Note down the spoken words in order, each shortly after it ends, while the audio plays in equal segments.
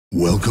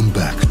Welcome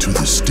back to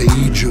the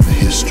stage of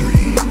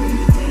history.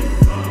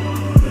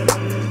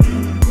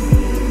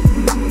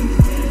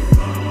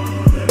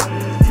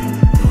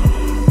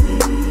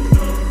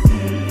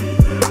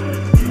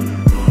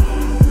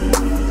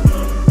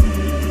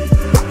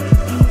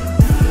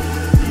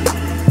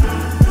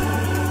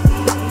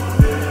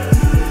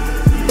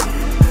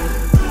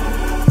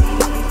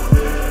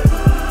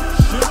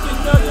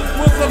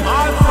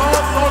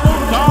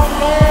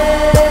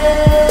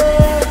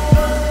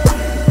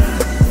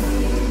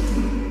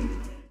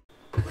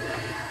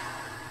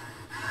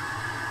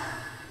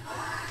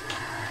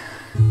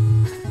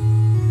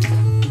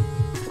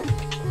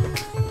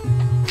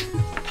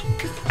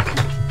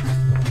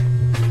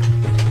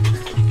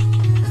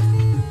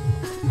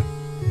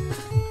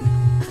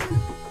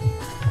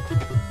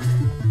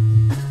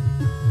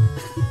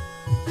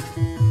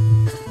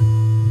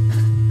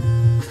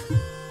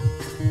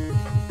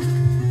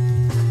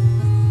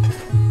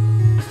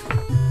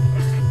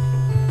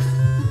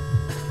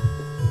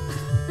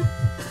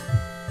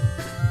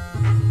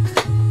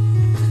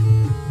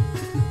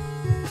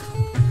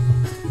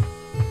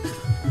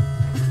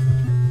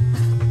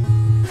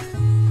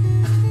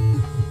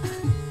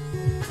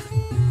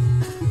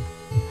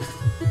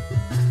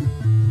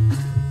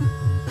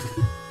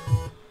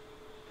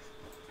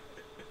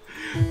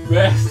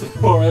 Master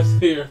for us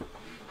here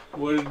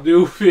with a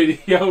new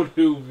video.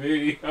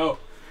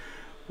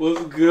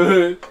 What's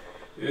good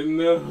in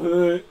the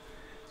hood?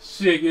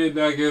 Chicken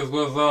nuggets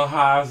was on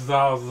hot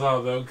sauce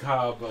on them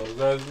combos.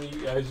 That's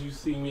me, as you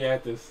see me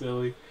acting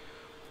silly.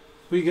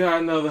 We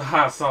got another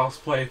hot sauce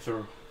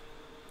playthrough.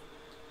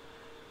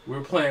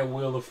 We're playing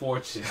Wheel of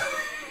Fortune.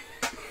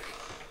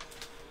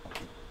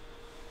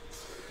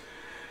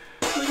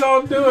 We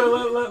gonna do it.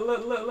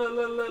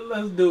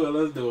 Let's do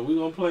it. We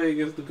gonna play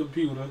against the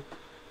computer.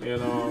 You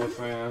know what I'm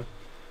saying?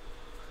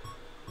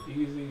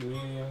 Easy,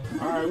 medium.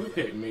 Alright, we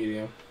pick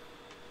medium.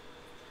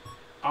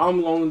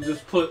 I'm gonna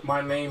just put my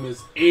name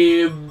as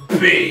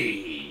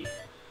MB.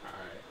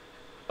 Alright.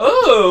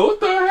 Oh, what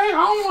the heck?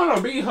 I don't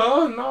wanna be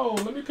her. No,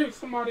 let me pick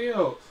somebody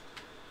else.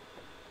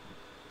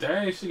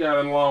 Dang, she got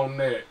a long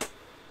neck.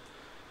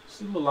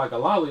 She look like a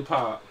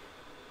lollipop.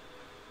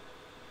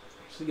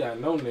 She got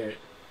no neck.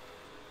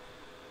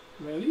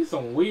 Man, these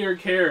some weird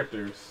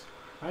characters.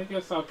 I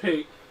guess I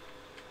pick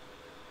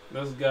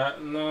this guy.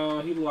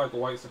 No, he look like a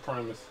white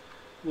supremacist.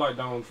 Like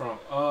Donald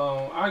Trump.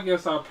 I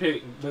guess I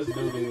pick this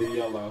dude in the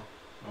yellow.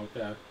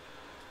 Okay.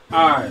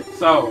 Alright,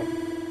 so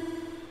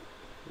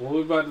what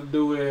we're about to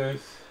do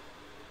is,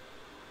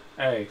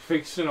 hey,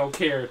 fictional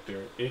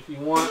character. If you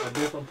want a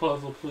different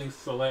puzzle, please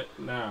select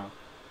now.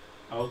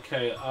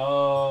 Okay,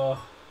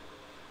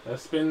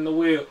 let's spin the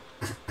wheel.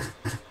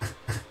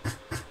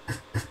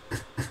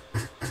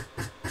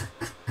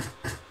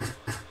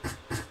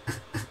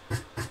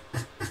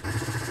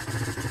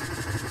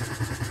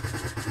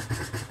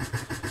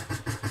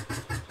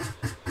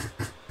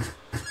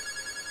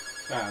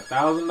 Got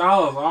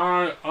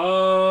 $1,000.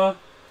 Alright,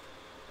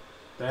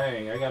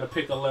 dang, I gotta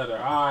pick a letter.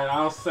 Alright,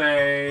 I'll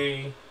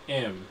say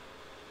M.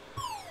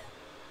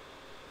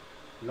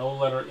 No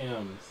letter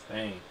M's.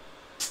 Dang.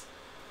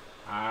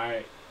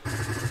 Alright.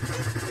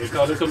 Here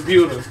comes the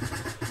computer.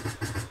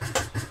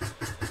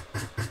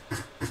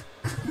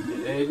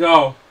 There you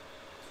go.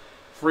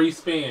 Free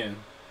spin.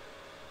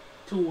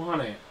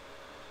 200.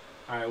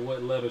 Alright,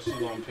 what letter she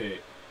gonna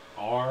pick?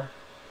 R.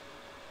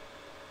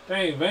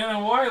 Dang,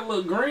 Vanna White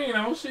look green.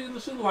 I don't she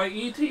look like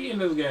E.T. in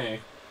this game.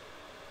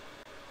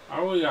 I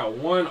only got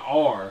one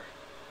R.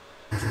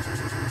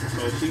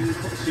 So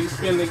she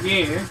spin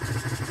again.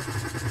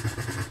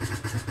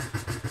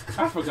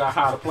 I forgot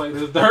how to play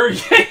this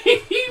dirt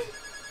game.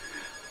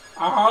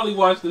 I hardly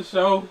watch the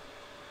show.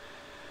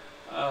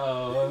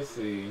 Let's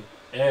see.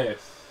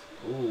 S.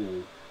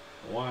 Ooh.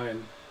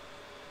 1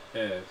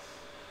 S.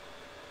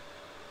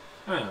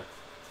 Huh.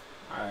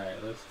 Alright,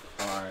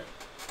 alright.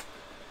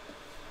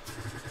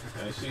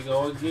 There she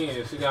go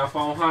again. She got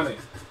 400.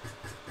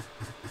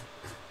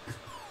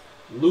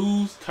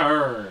 Lose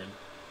turn.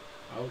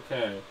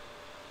 Okay.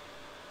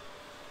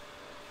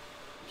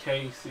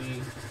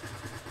 Casey.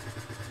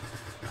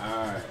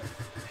 Alright.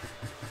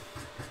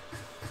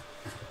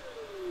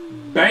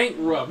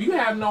 Bankrupt. You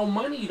have no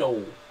money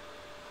though.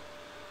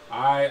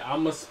 Alright,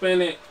 I'ma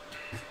spin it.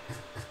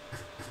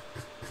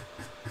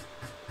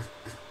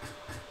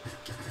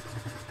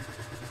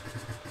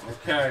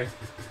 Okay.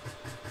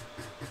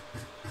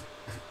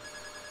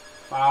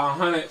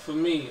 500 for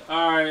me.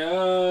 Alright,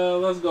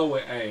 let's go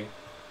with A.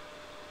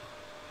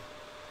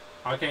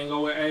 I can't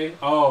go with A?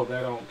 Oh,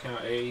 that don't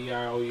count.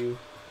 A-E-I-O-U.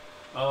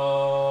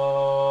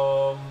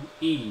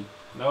 E.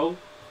 No?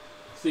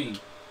 C.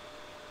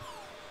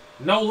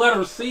 No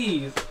letter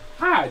C's.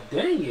 God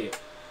dang it.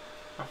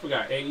 I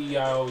forgot.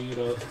 A-E-I-O-U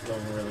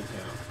don't really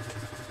count.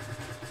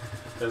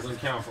 Doesn't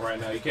count for right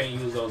now. You can't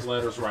use those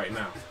letters right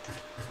now.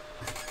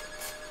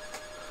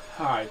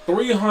 Alright,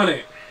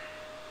 300.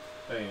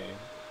 Dang.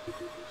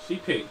 She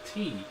picked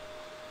T.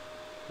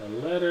 The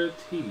letter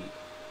T.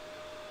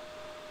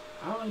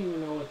 I don't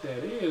even know what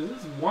that is.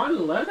 It's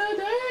one letter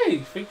a day.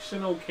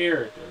 Fictional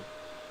character.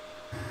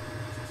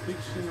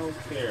 Fictional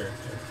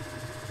character.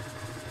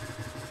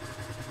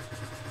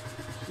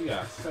 She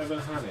got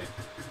 700.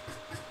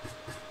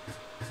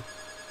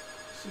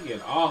 She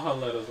getting all her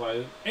letters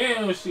like,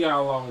 and she got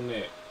a long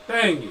neck.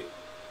 Dang it.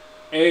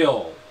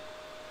 L.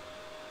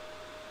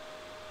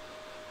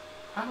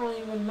 I don't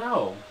even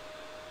know.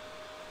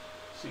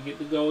 She get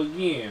to go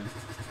again.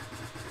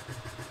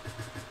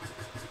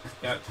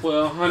 Got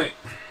 1,200.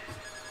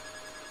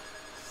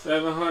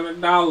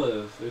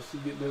 $700. If she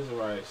get this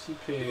right, she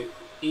picked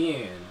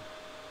N.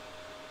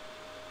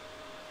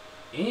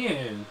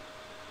 N.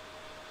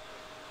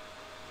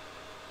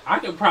 I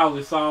could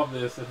probably solve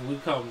this if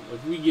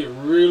we get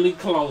really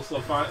close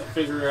to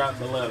figure out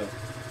the letter.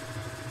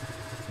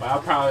 But I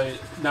probably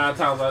 9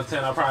 times out of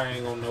 10 I probably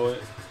ain't gonna know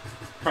it.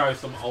 Probably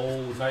some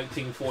old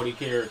 1940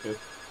 character.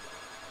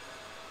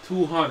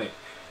 200.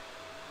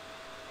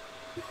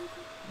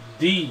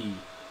 D.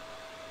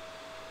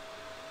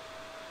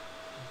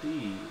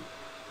 D.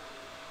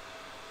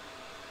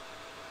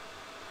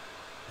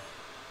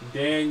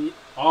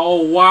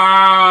 Oh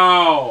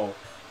wow!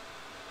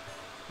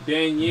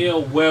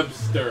 Danielle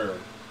Webster.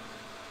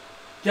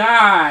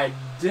 God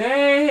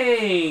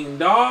dang,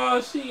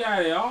 dog. She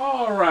got it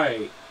all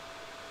right.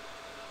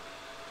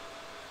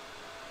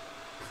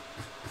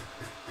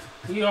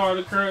 He are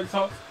the current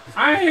top.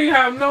 I ain't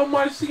have no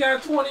money. She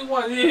got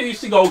 21. Yeah,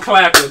 she go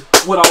clapping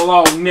with a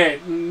long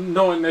neck,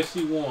 knowing that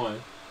she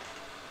won.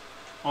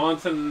 On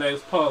to the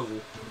next puzzle.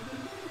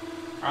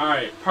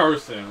 Alright,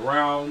 person.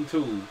 Round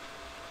 2.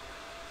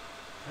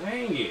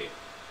 Dang it.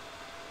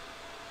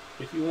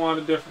 If you want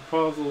a different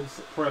puzzle,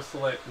 press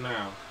select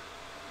now.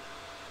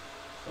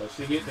 So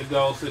she get to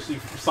go since she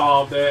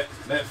solved that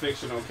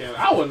fictional character.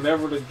 I would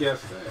never have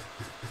guessed that.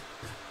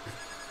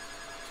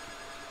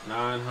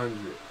 900.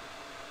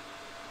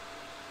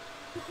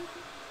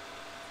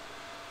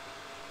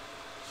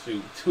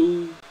 Shoot,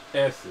 2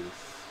 S's.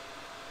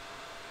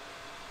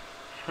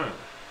 Huh.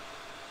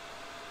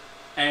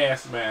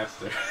 Ass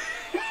master.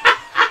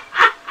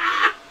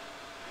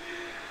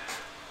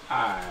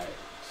 Alright.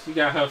 She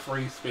got her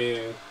free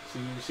spin.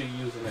 She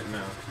using it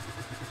now.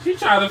 She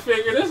trying to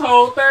figure this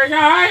whole thing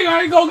out.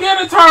 I ain't gonna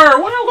get a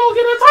turn. When I'm gonna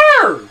get a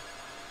turn?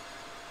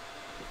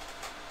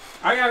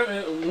 I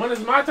gotta, when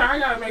it's my turn, I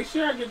gotta make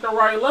sure I get the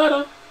right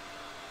letter.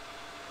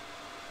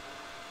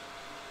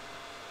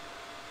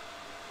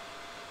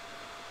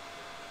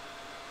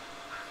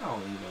 I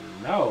don't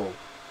even know.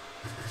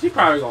 She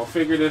probably gonna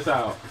figure this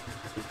out.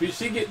 If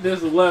she get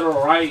this letter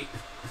right,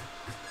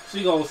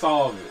 she gonna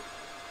solve it.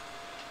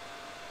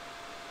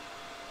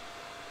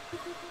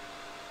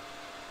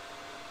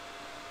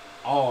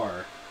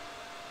 R.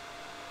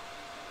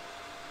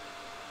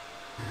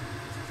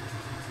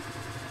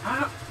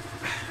 What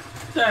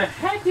the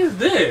heck is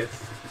this?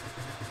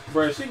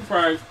 Bruh, she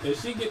probably,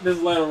 if she get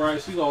this letter right,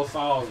 she gonna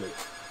solve it.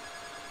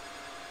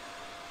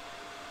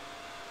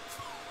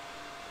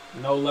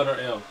 No letter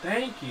L.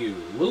 Thank you.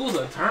 Lose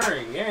a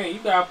turn. Yeah, you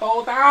got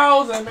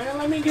 4,000, man.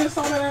 Let me get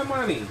some of that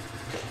money.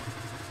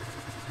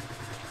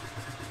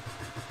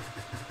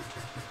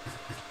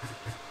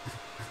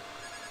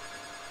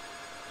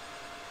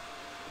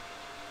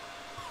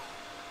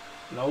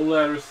 No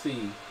letter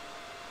C.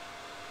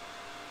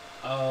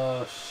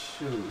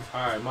 Shoot.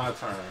 Alright, my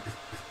turn.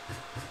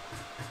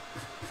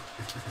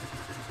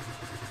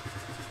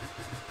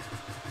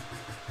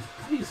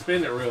 How you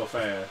spin it real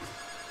fast?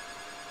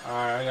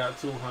 Alright, I got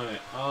 200.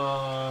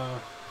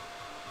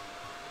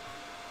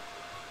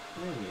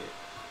 Dang it.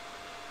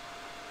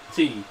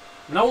 T.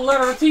 No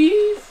letter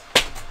T's?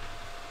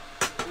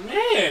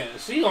 Man,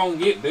 she gonna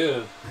get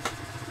this.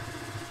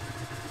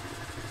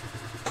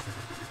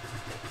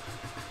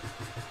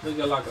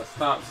 Looking like a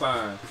stop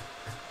sign.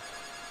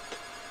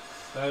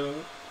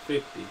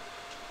 750.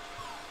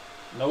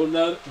 No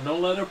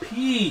letter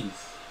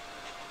P's.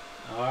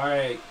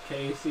 Alright,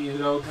 Casey, it's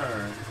your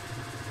turn.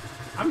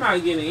 I'm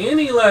not getting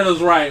any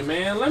letters right,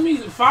 man. Let me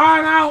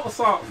find out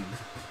something.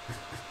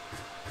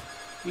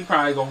 You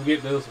probably gonna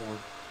get this one.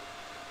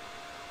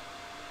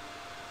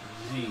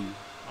 G.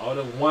 Oh,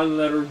 the one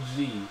letter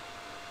G.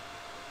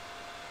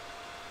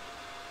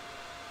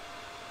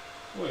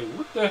 Wait,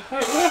 what the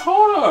heck? Wait,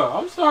 hold up.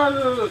 I'm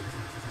starting to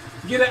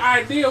get an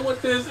idea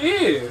what this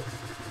is.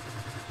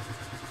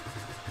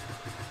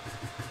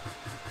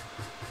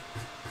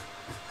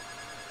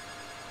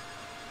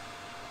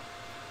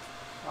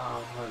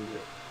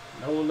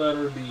 No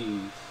letter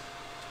D's.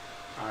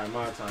 Alright,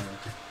 my turn.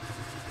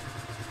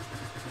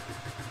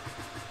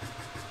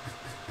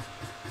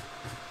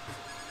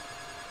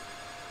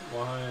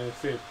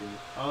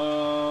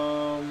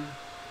 $150.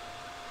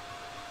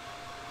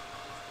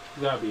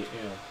 Gotta be an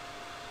M.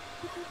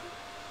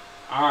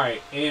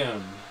 Alright,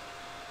 M.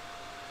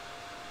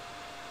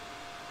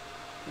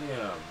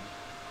 M.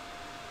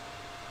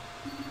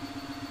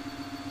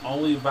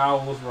 Only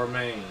vowels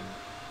remain.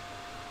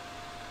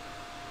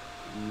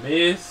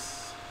 Miss.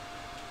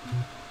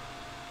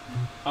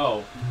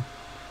 Oh.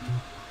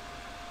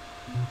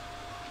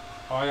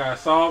 Oh, I gotta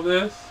solve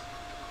this?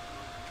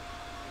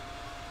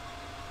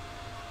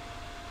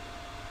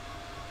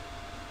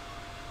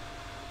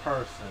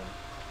 person.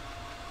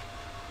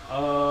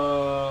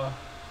 Let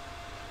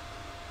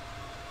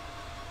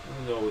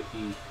me go with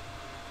E.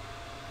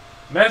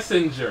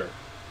 Messenger.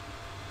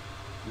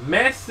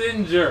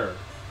 Messenger.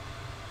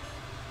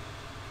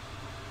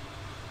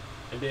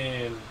 And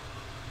then,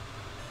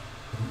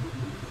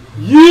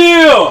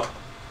 yeah,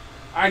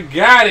 I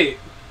got it.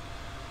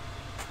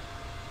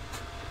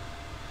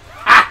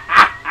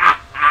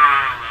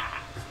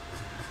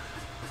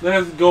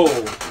 Let's go.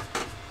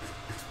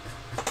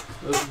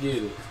 Let's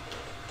get it.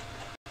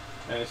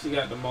 And she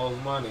got the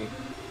most money.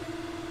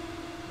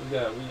 We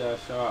got to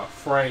show out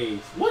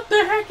phrase. What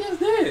the heck is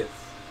this?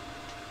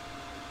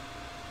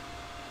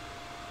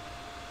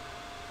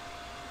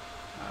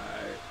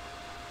 Alright.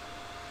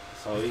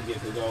 So he get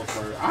to go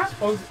first. I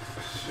suppose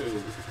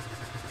shoot.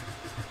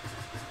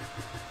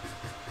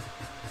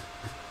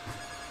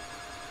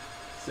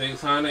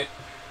 $600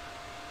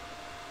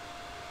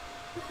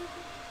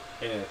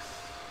 S.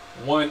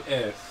 1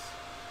 S.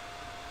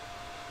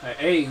 An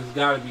A has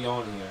got to be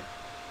on here.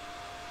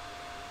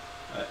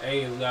 An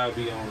A has got to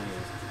be on here.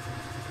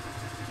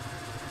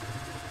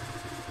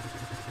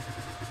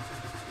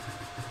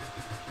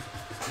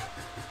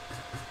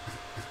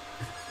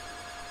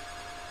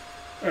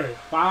 Hey,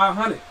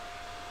 500.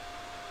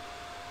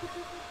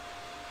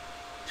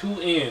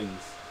 2 N's.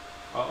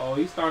 Uh-oh,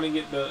 he's starting to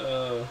get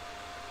the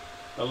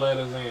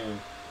letters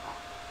in.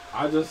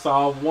 I just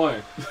solved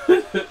one.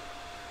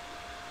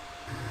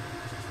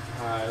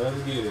 Alright,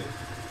 let's get it.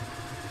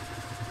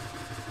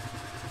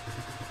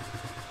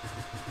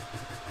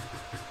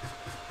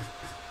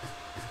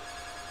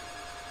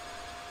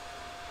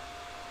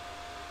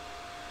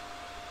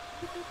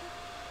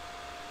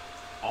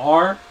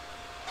 R.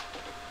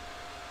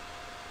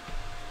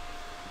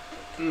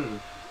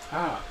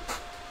 Ah.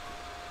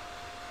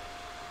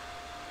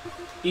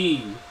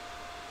 E. There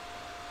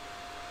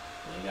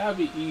gotta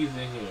be E's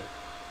in here.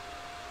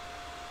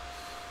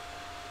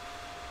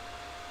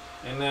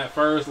 And that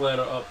first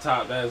letter up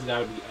top, that's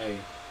gotta be A.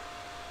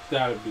 It's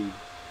gotta be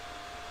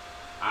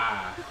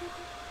I.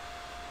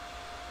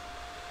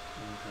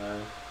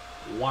 Okay.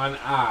 1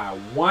 I.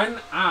 1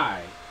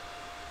 I.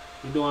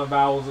 You're doing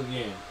vowels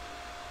again.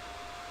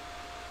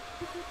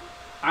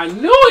 I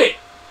knew it!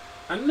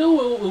 I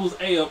knew it was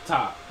A up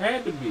top.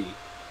 Had to be.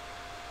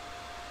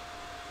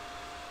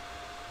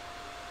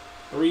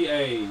 3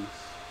 A's.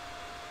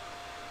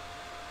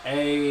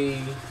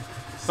 A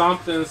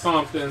something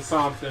something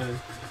something.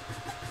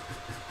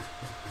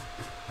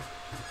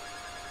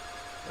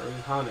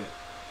 300.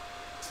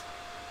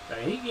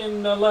 Dang, he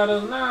getting the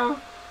letters now.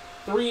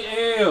 3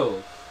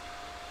 L's.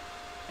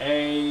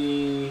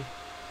 A.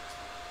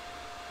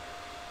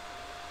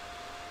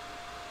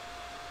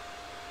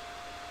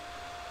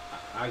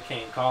 I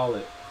can't call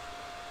it.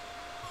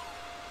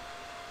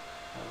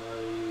 I'm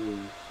gonna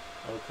use.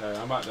 Okay,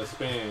 I'm about to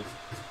spin.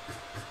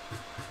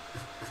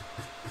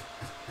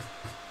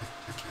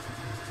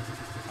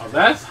 Oh,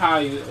 that's how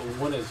you,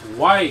 when it's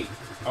white.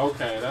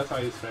 Okay, that's how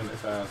you spin it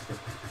faster.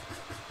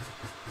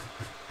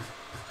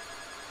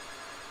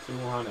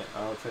 200,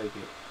 I'll take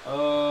it.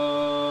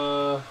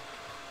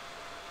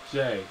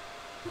 J.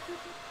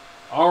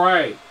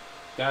 Alright,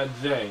 got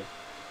J.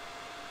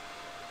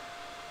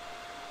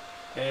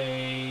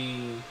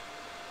 A.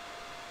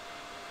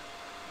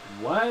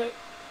 What?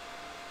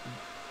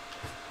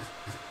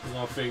 We're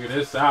gonna figure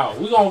this out.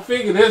 We're gonna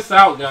figure this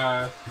out,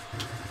 guys.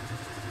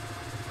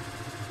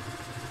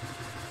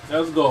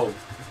 Let's go.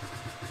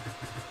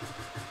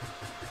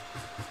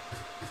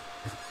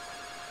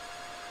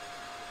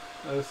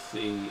 Let's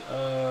see.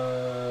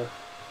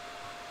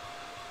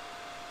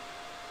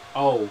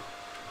 Oh,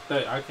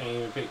 I can't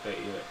even pick that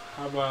yet.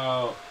 How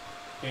about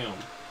M?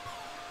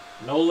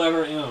 No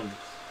letter M's.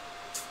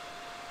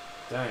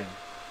 Dang.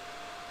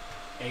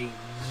 A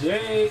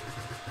J.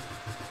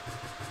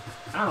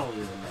 I don't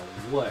even know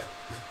what.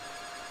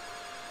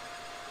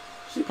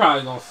 She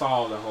probably gonna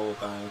solve the whole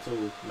thing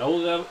too. No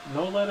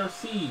letter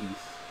C's.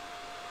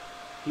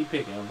 He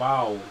picking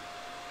vowels.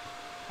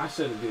 I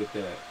should have did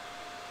that.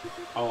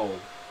 Oh.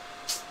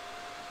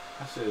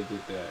 I should have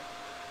did that.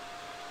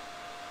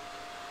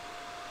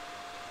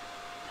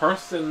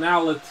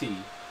 Personality.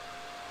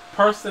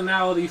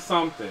 Personality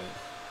something.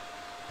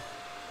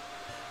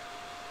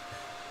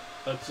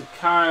 A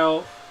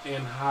child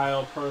and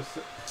higher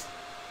person.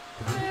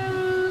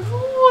 Man, who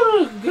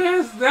would have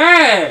guessed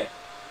that?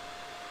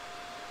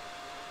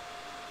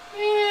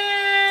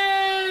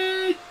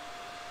 Man.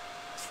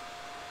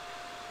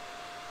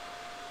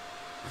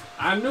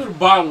 I knew the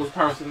bottom was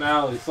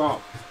personality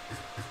something.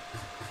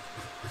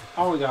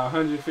 I only got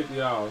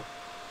 $150.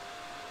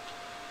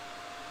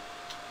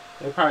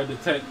 They probably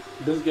detect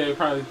this game.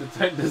 Probably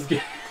detect this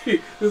game.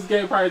 This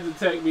game probably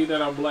detect me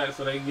that I'm black,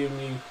 so they give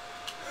me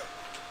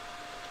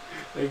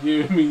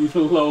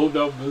low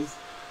numbers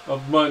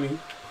of money.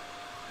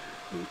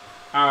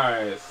 All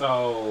right,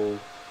 so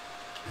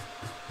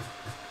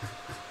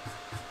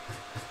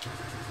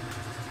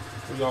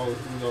we gonna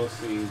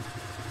see.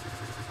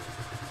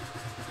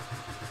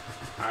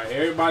 All right,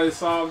 everybody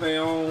solve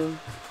their own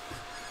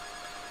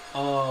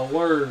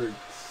words.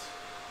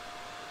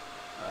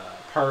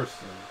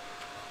 person.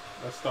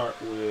 Let's start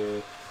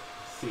with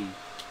C.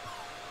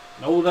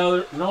 No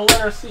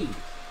letter C.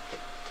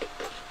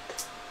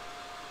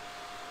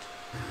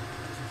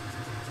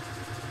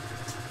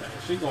 Okay,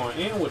 she going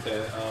in with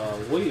that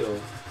wheel.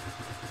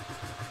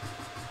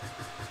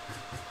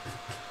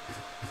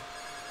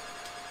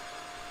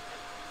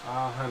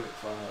 $500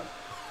 for her.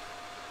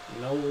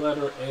 No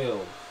letter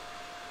L.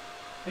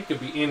 It could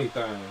be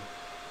anything.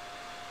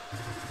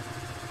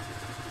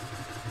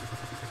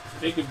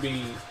 It could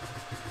be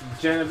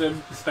janitor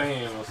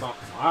stand or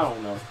something. I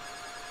don't know.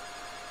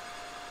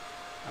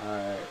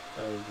 Alright,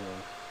 that was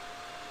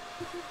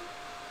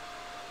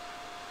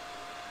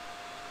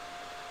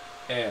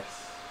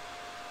S.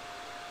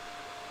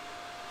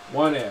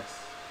 One S.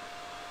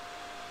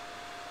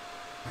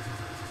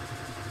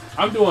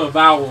 I'm doing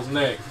vowels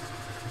next.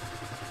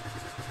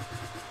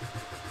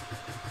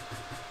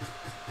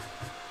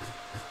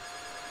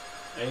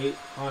 $800.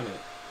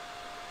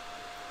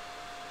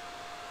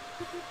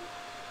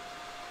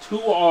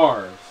 2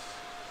 R's.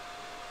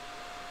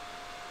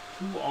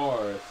 2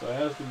 R's. So it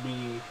has to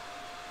be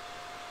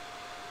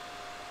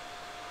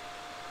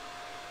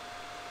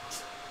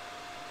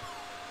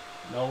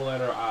no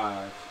letter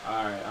I.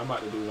 Alright, I'm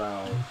about to do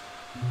vowels.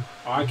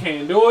 Oh, I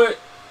can't do it?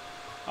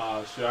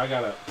 Oh, shit,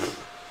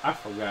 I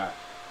forgot.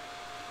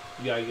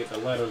 You gotta get the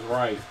letters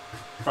right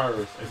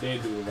first and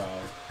then do the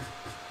vowels.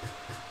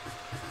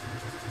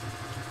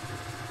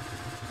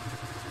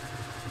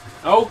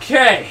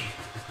 Okay.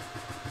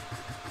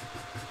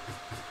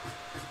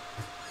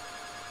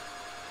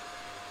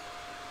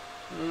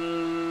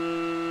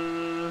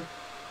 Let's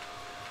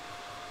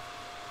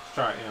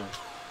try M.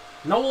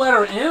 No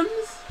letter M's?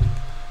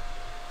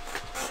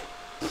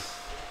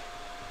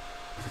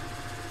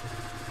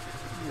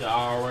 You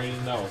already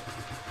know.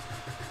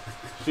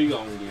 She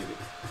gonna get it.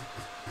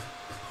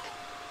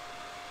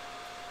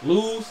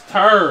 Lose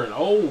turn.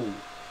 Oh.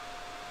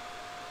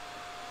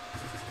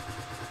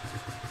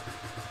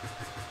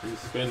 He's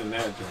spinning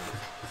that joint.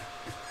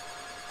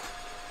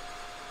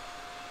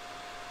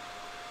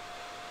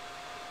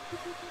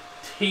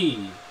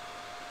 T.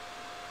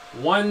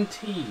 1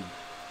 T.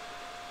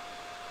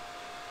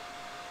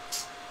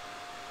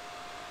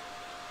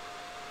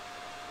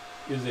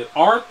 Is it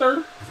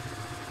Arthur?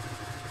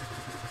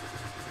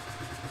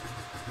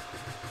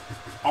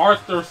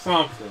 Arthur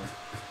something.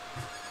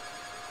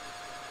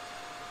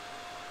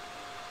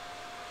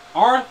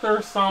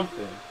 Arthur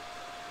something.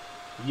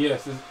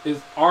 Yes,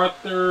 is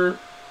Arthur.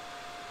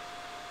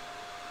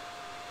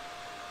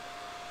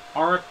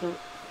 Arthur.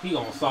 He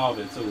gonna solve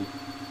it too.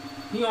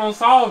 He gonna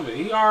solve it.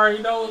 He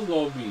already knows it's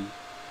gonna be.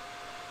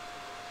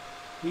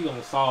 He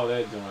gonna solve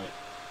that joint.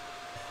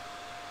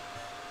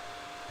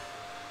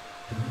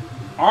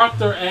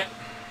 Arthur at.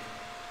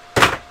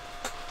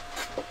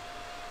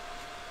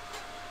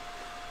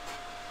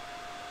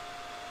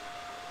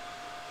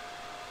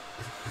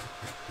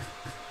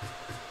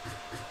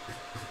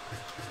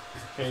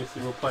 Okay,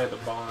 so we'll play the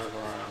bonus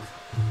round.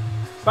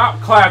 Stop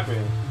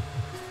clapping.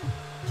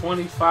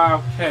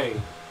 25K.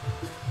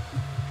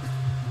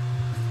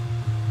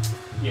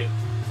 Yeah,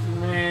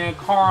 man,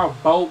 car,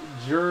 boat,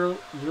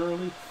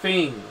 jewelry,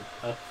 thing,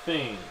 a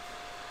thing.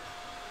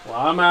 Well,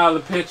 I'm out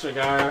of the picture,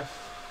 guys.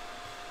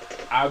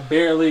 I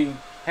barely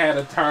had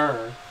a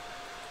turn.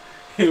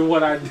 And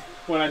when I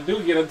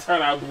do get a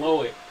turn, I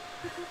blow it.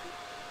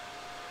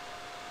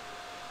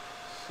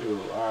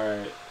 Shoot, all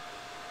right.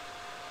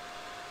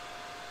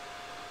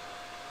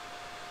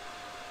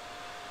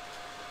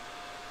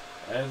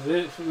 That's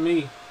it for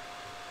me.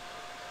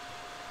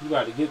 You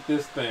got to get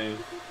this thing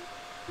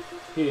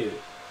hit.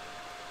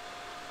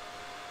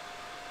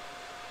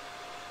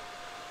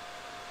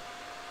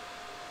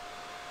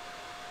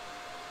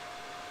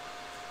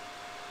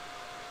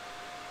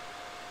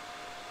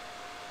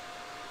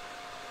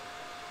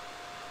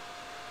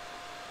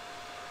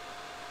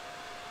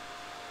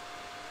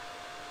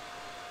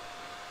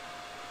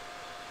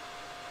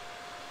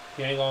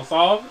 He ain't gonna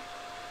solve it?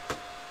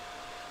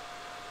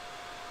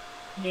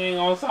 He ain't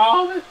gonna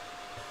solve it?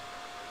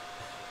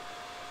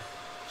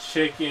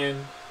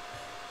 Chicken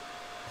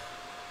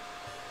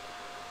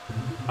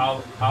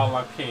a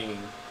la king.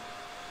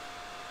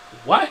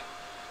 What?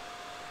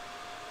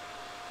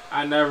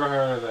 I never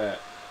heard of that.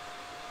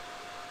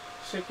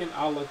 Chicken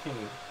a la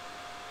king.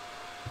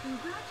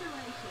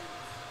 Congratulations.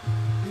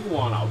 You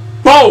want a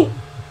boat!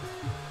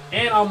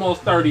 And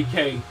almost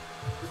 30K.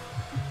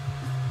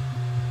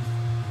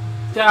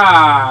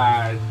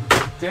 God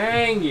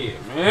dang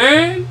it,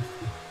 man.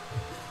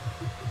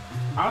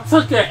 I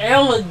took an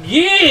L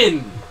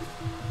again.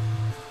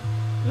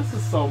 This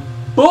is some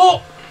bull.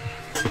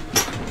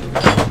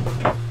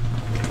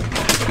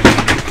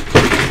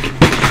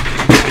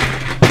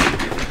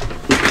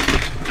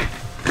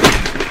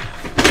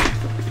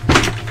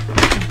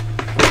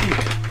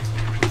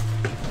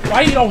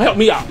 Why you don't help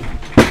me out?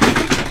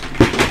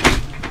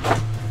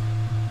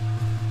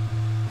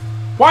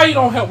 Why you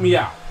don't help me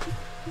out?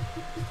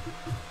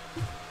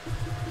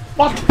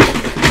 What?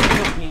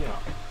 Help me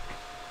out.